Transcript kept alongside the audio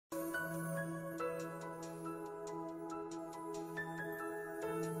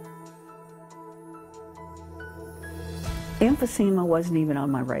Emphysema wasn't even on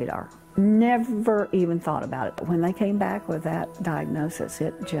my radar. Never even thought about it. But when they came back with that diagnosis,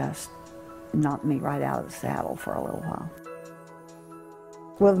 it just knocked me right out of the saddle for a little while.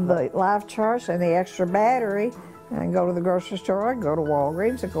 With the LifeChoice and the extra battery, I can go to the grocery store, I can go to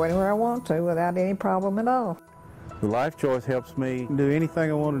Walgreens, I can go anywhere I want to without any problem at all. The LifeChoice helps me do anything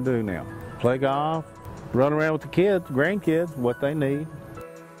I want to do now. Play golf, run around with the kids, grandkids, what they need.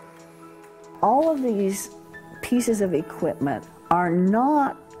 All of these pieces of equipment are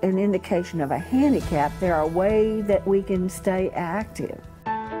not an indication of a handicap. They're a way that we can stay active.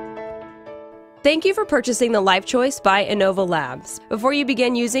 Thank you for purchasing the LifeChoice by Innova Labs. Before you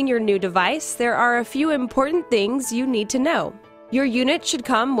begin using your new device, there are a few important things you need to know. Your unit should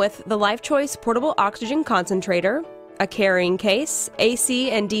come with the LifeChoice portable oxygen concentrator, a carrying case,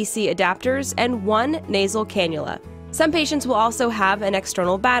 AC and DC adapters, and one nasal cannula. Some patients will also have an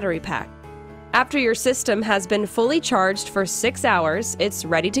external battery pack. After your system has been fully charged for 6 hours, it's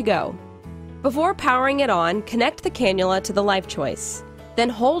ready to go. Before powering it on, connect the cannula to the LifeChoice. Then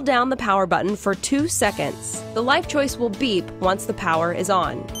hold down the power button for 2 seconds. The LifeChoice will beep once the power is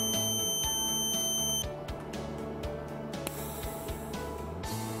on.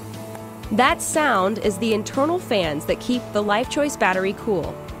 That sound is the internal fans that keep the LifeChoice battery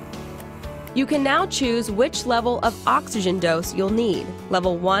cool. You can now choose which level of oxygen dose you'll need,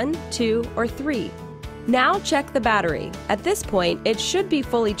 level 1, 2, or 3. Now check the battery. At this point, it should be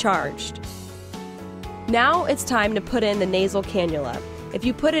fully charged. Now it's time to put in the nasal cannula. If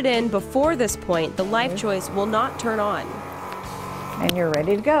you put it in before this point, the LifeChoice will not turn on. And you're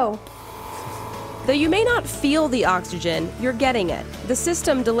ready to go. Though you may not feel the oxygen, you're getting it. The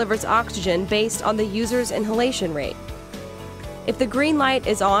system delivers oxygen based on the user's inhalation rate. If the green light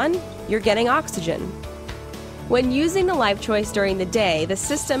is on, you're getting oxygen. When using the LifeChoice during the day, the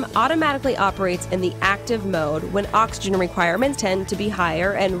system automatically operates in the active mode when oxygen requirements tend to be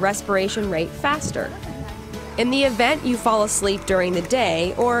higher and respiration rate faster. In the event you fall asleep during the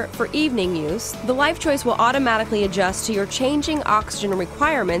day or for evening use, the LifeChoice will automatically adjust to your changing oxygen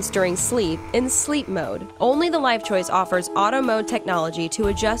requirements during sleep in sleep mode. Only the LifeChoice offers auto mode technology to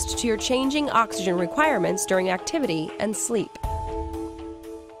adjust to your changing oxygen requirements during activity and sleep.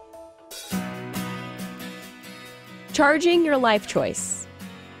 Charging your LifeChoice.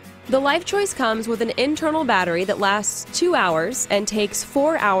 The LifeChoice comes with an internal battery that lasts 2 hours and takes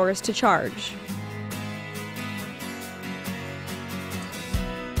 4 hours to charge.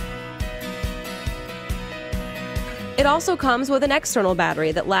 It also comes with an external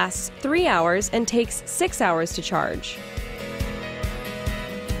battery that lasts 3 hours and takes 6 hours to charge.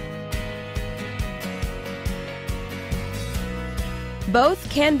 Both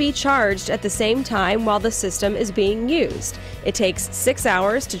can be charged at the same time while the system is being used. It takes 6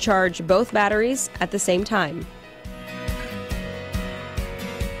 hours to charge both batteries at the same time.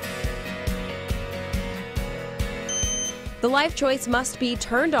 The LifeChoice must be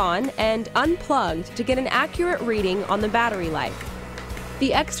turned on and unplugged to get an accurate reading on the battery life.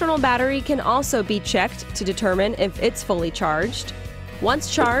 The external battery can also be checked to determine if it's fully charged.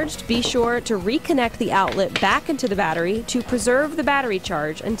 Once charged, be sure to reconnect the outlet back into the battery to preserve the battery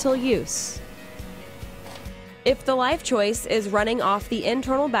charge until use. If the LifeChoice is running off the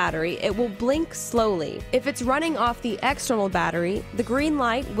internal battery, it will blink slowly. If it's running off the external battery, the green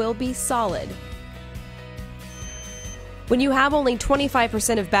light will be solid. When you have only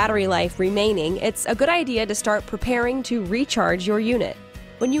 25% of battery life remaining, it's a good idea to start preparing to recharge your unit.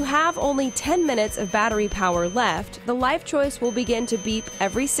 When you have only 10 minutes of battery power left, the LifeChoice will begin to beep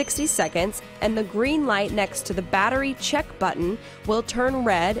every 60 seconds, and the green light next to the battery check button will turn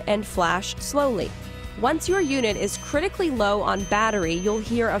red and flash slowly. Once your unit is critically low on battery, you'll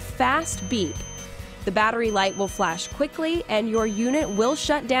hear a fast beep. The battery light will flash quickly, and your unit will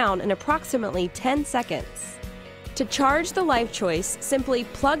shut down in approximately 10 seconds. To charge the LifeChoice, simply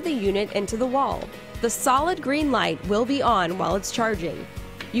plug the unit into the wall. The solid green light will be on while it's charging.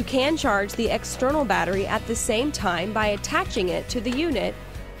 You can charge the external battery at the same time by attaching it to the unit,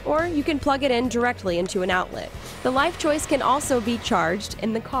 or you can plug it in directly into an outlet. The LifeChoice can also be charged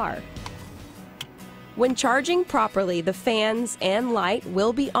in the car. When charging properly, the fans and light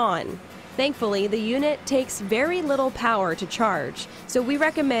will be on. Thankfully, the unit takes very little power to charge, so we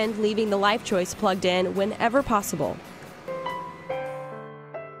recommend leaving the LifeChoice plugged in whenever possible.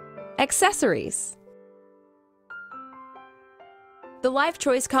 Accessories. The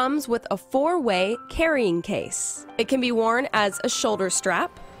LifeChoice comes with a 4-way carrying case. It can be worn as a shoulder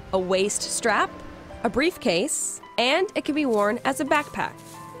strap, a waist strap, a briefcase, and it can be worn as a backpack.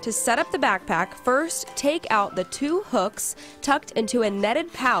 To set up the backpack, first take out the 2 hooks tucked into a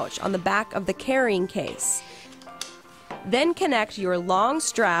netted pouch on the back of the carrying case. Then connect your long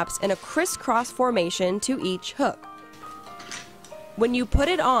straps in a crisscross formation to each hook. When you put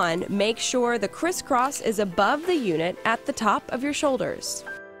it on, make sure the crisscross is above the unit at the top of your shoulders.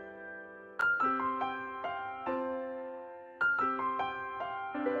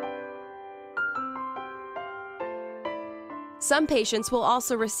 Some patients will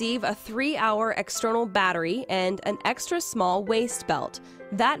also receive a 3-hour external battery and an extra small waist belt.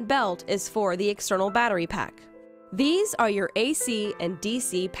 That belt is for the external battery pack. These are your AC and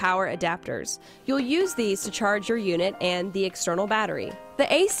DC power adapters. You'll use these to charge your unit and the external battery.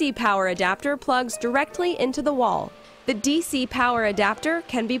 The AC power adapter plugs directly into the wall. The DC power adapter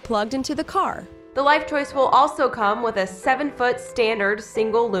can be plugged into the car. The LifeChoice will also come with a 7-foot standard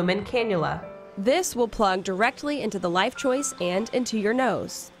single lumen cannula. This will plug directly into the LifeChoice and into your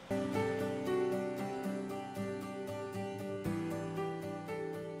nose.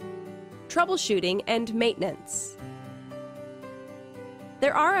 Troubleshooting and maintenance.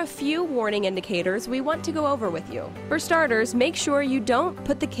 There are a few warning indicators we want to go over with you. For starters, make sure you don't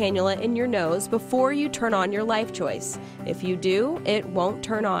put the cannula in your nose before you turn on your LifeChoice. If you do, it won't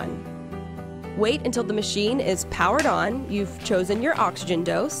turn on. Wait until the machine is powered on, you've chosen your oxygen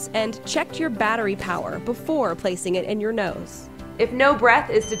dose, and checked your battery power before placing it in your nose. If no breath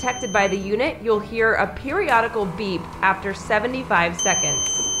is detected by the unit, you'll hear a periodical beep after 75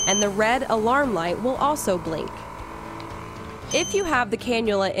 seconds, and the red alarm light will also blink. If you have the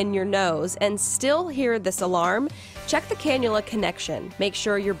cannula in your nose and still hear this alarm, check the cannula connection. Make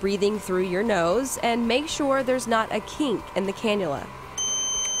sure you're breathing through your nose, and make sure there's not a kink in the cannula.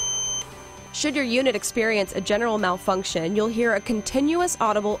 Should your unit experience a general malfunction, you'll hear a continuous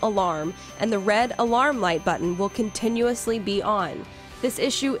audible alarm, and the red alarm light button will continuously be on. This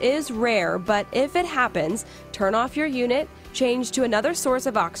issue is rare, but if it happens, turn off your unit, change to another source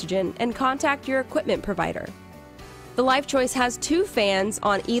of oxygen, and contact your equipment provider. The LifeChoice has 2 fans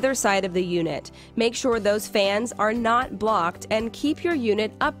on either side of the unit. Make sure those fans are not blocked and keep your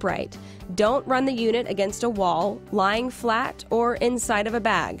unit upright. Don't run the unit against a wall, lying flat, or inside of a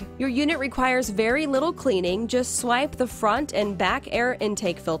bag. Your unit requires very little cleaning. Just swipe the front and back air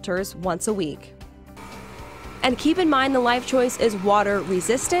intake filters once a week. And keep in mind the LifeChoice is water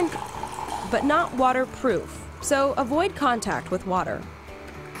resistant, but not waterproof, so avoid contact with water.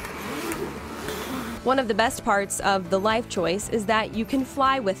 One of the best parts of the LifeChoice is that you can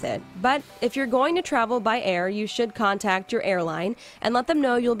fly with it, but if you're going to travel by air, you should contact your airline and let them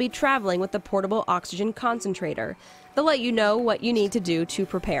know you'll be traveling with the portable oxygen concentrator. They'll let you know what you need to do to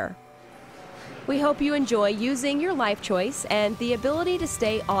prepare. We hope you enjoy using your LifeChoice and the ability to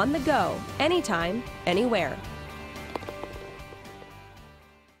stay on the go, anytime, anywhere.